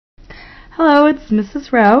Hello, it's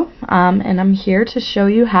Mrs. Rowe, and I'm here to show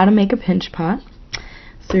you how to make a pinch pot.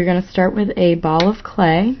 So you're going to start with a ball of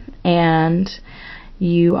clay, and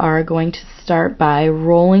you are going to start by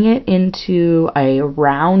rolling it into a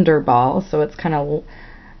rounder ball. So it's kind of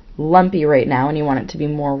lumpy right now, and you want it to be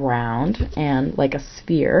more round and like a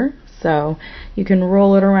sphere. So you can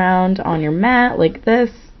roll it around on your mat like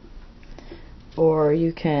this, or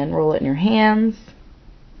you can roll it in your hands,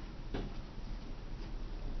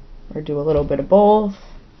 or do a little bit of both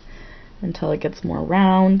until it gets more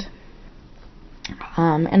round.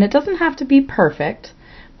 And it doesn't have to be perfect,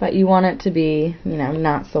 but you want it to be,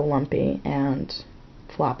 not so lumpy and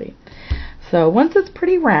floppy. So once it's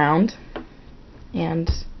pretty round, and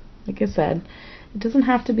like I said, it doesn't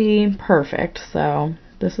have to be perfect, so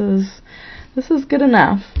this is good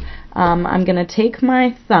enough. I'm going to take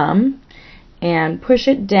my thumb and push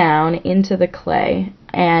it down into the clay,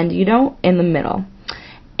 and in the middle.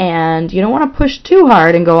 And you don't want to push too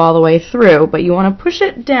hard and go all the way through, but you want to push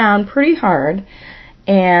it down pretty hard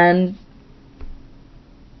and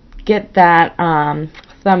get that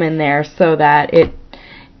thumb in there so that it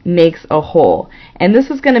makes a hole. And this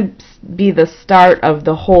is going to be the start of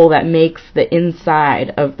the hole that makes the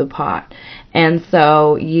inside of the pot. And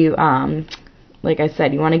so you, like I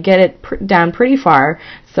said, you want to get it down pretty far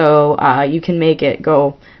so you can make it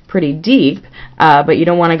go pretty deep, but you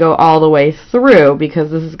don't want to go all the way through,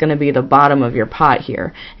 because this is going to be the bottom of your pot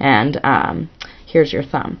here, and here's your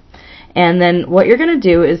thumb. And then what you're going to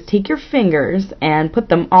do is take your fingers and put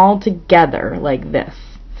them all together like this,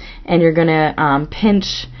 and you're going to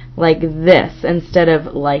pinch like this instead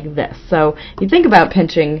of like this. So you think about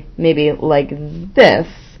pinching maybe like this,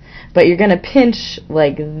 but you're going to pinch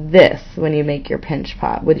like this when you make your pinch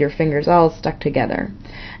pot with your fingers all stuck together.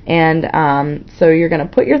 And so you're going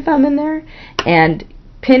to put your thumb in there and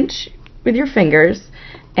pinch with your fingers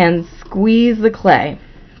and squeeze the clay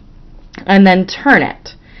and then turn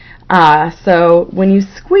it. So when you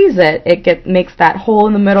squeeze it, it makes that hole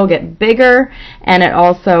in the middle get bigger, and it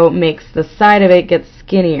also makes the side of it get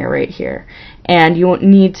skinnier right here. And you won't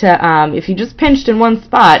need to, if you just pinched in one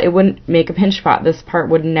spot, it wouldn't make a pinch pot. This part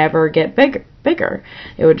would never get bigger.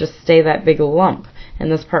 It would just stay that big lump, and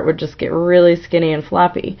this part would just get really skinny and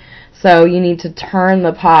floppy. So you need to turn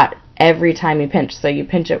the pot every time you pinch. So you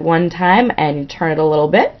pinch it one time and you turn it a little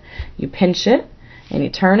bit. You pinch it and you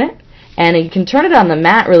turn it. And you can turn it on the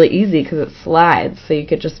mat really easy because it slides. So you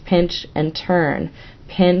could just pinch and turn,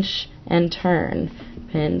 pinch and turn,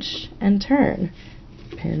 pinch and turn,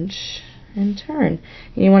 pinch and turn.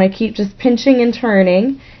 And you want to keep just pinching and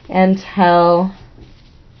turning until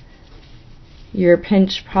your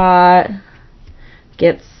pinch pot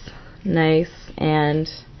gets nice and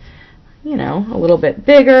a little bit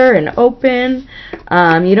bigger and open.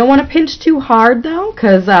 You don't want to pinch too hard though,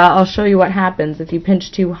 because I'll show you what happens if you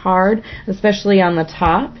pinch too hard, especially on the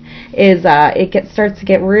top, is it starts to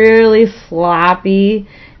get really floppy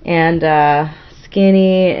and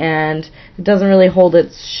skinny, and it doesn't really hold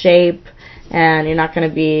its shape, and you're not going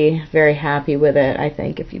to be very happy with it, I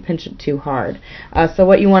think, if you pinch it too hard. So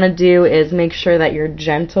what you want to do is make sure that you're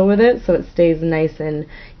gentle with it so it stays nice and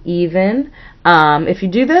even. If you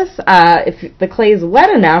do this, if the clay is wet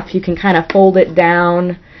enough, you can kind of fold it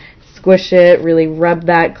down, squish it, really rub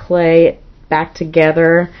that clay back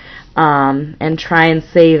together, and try and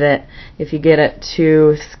save it if you get it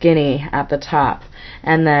too skinny at the top,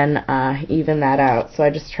 and then even that out. So I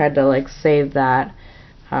just tried to save that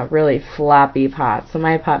really floppy pot. So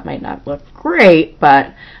my pot might not look great,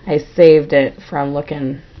 but I saved it from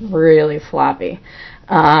looking really floppy.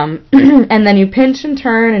 And then you pinch and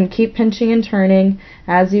turn and keep pinching and turning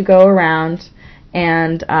as you go around,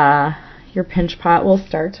 and your pinch pot will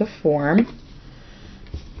start to form.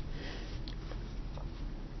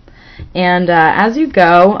 And as you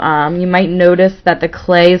go, you might notice that the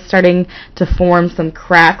clay is starting to form some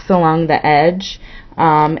cracks along the edge,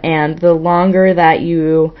 and the longer that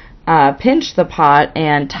you pinch the pot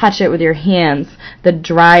and touch it with your hands, the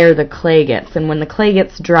drier the clay gets. And when the clay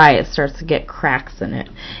gets dry, it starts to get cracks in it.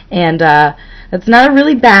 And that's not a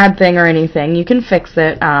really bad thing or anything. You can fix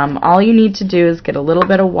it. All you need to do is get a little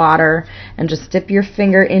bit of water and just dip your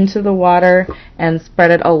finger into the water and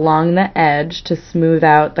spread it along the edge to smooth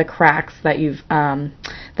out the cracks that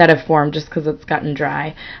that have formed just because it's gotten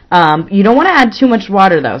dry. You don't want to add too much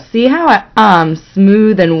water though. See how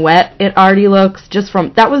smooth and wet it already looks?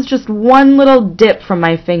 That was just one little dip from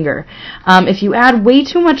my finger. If you add way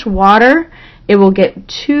too much water, it will get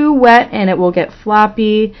too wet and it will get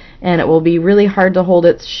floppy and it will be really hard to hold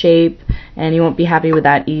its shape, and you won't be happy with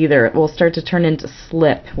that either. It will start to turn into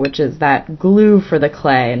slip, which is that glue for the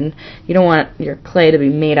clay, and you don't want your clay to be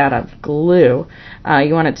made out of glue.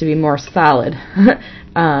 You want it to be more solid.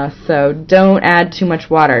 So don't add too much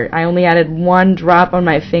water. I only added 1 drop on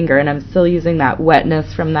my finger, and I'm still using that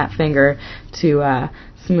wetness from that finger to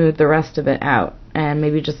smooth the rest of it out. And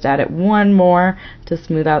maybe just add it 1 more to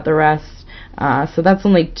smooth out the rest. So that's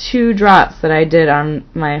only 2 drops that I did on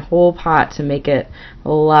my whole pot to make it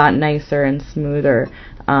a lot nicer and smoother.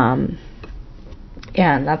 And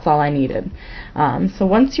that's all I needed. So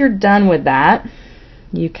once you're done with that,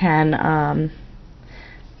 you can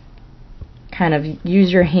kind of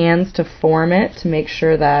use your hands to form it to make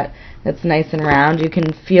sure that it's nice and round. You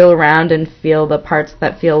can feel around and feel the parts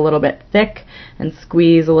that feel a little bit thick and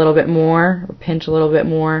squeeze a little bit more or pinch a little bit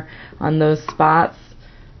more on those spots.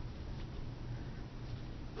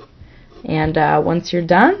 And once you're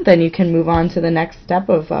done, then you can move on to the next step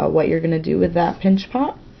of what you're going to do with that pinch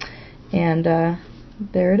pot. And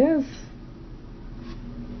there it is.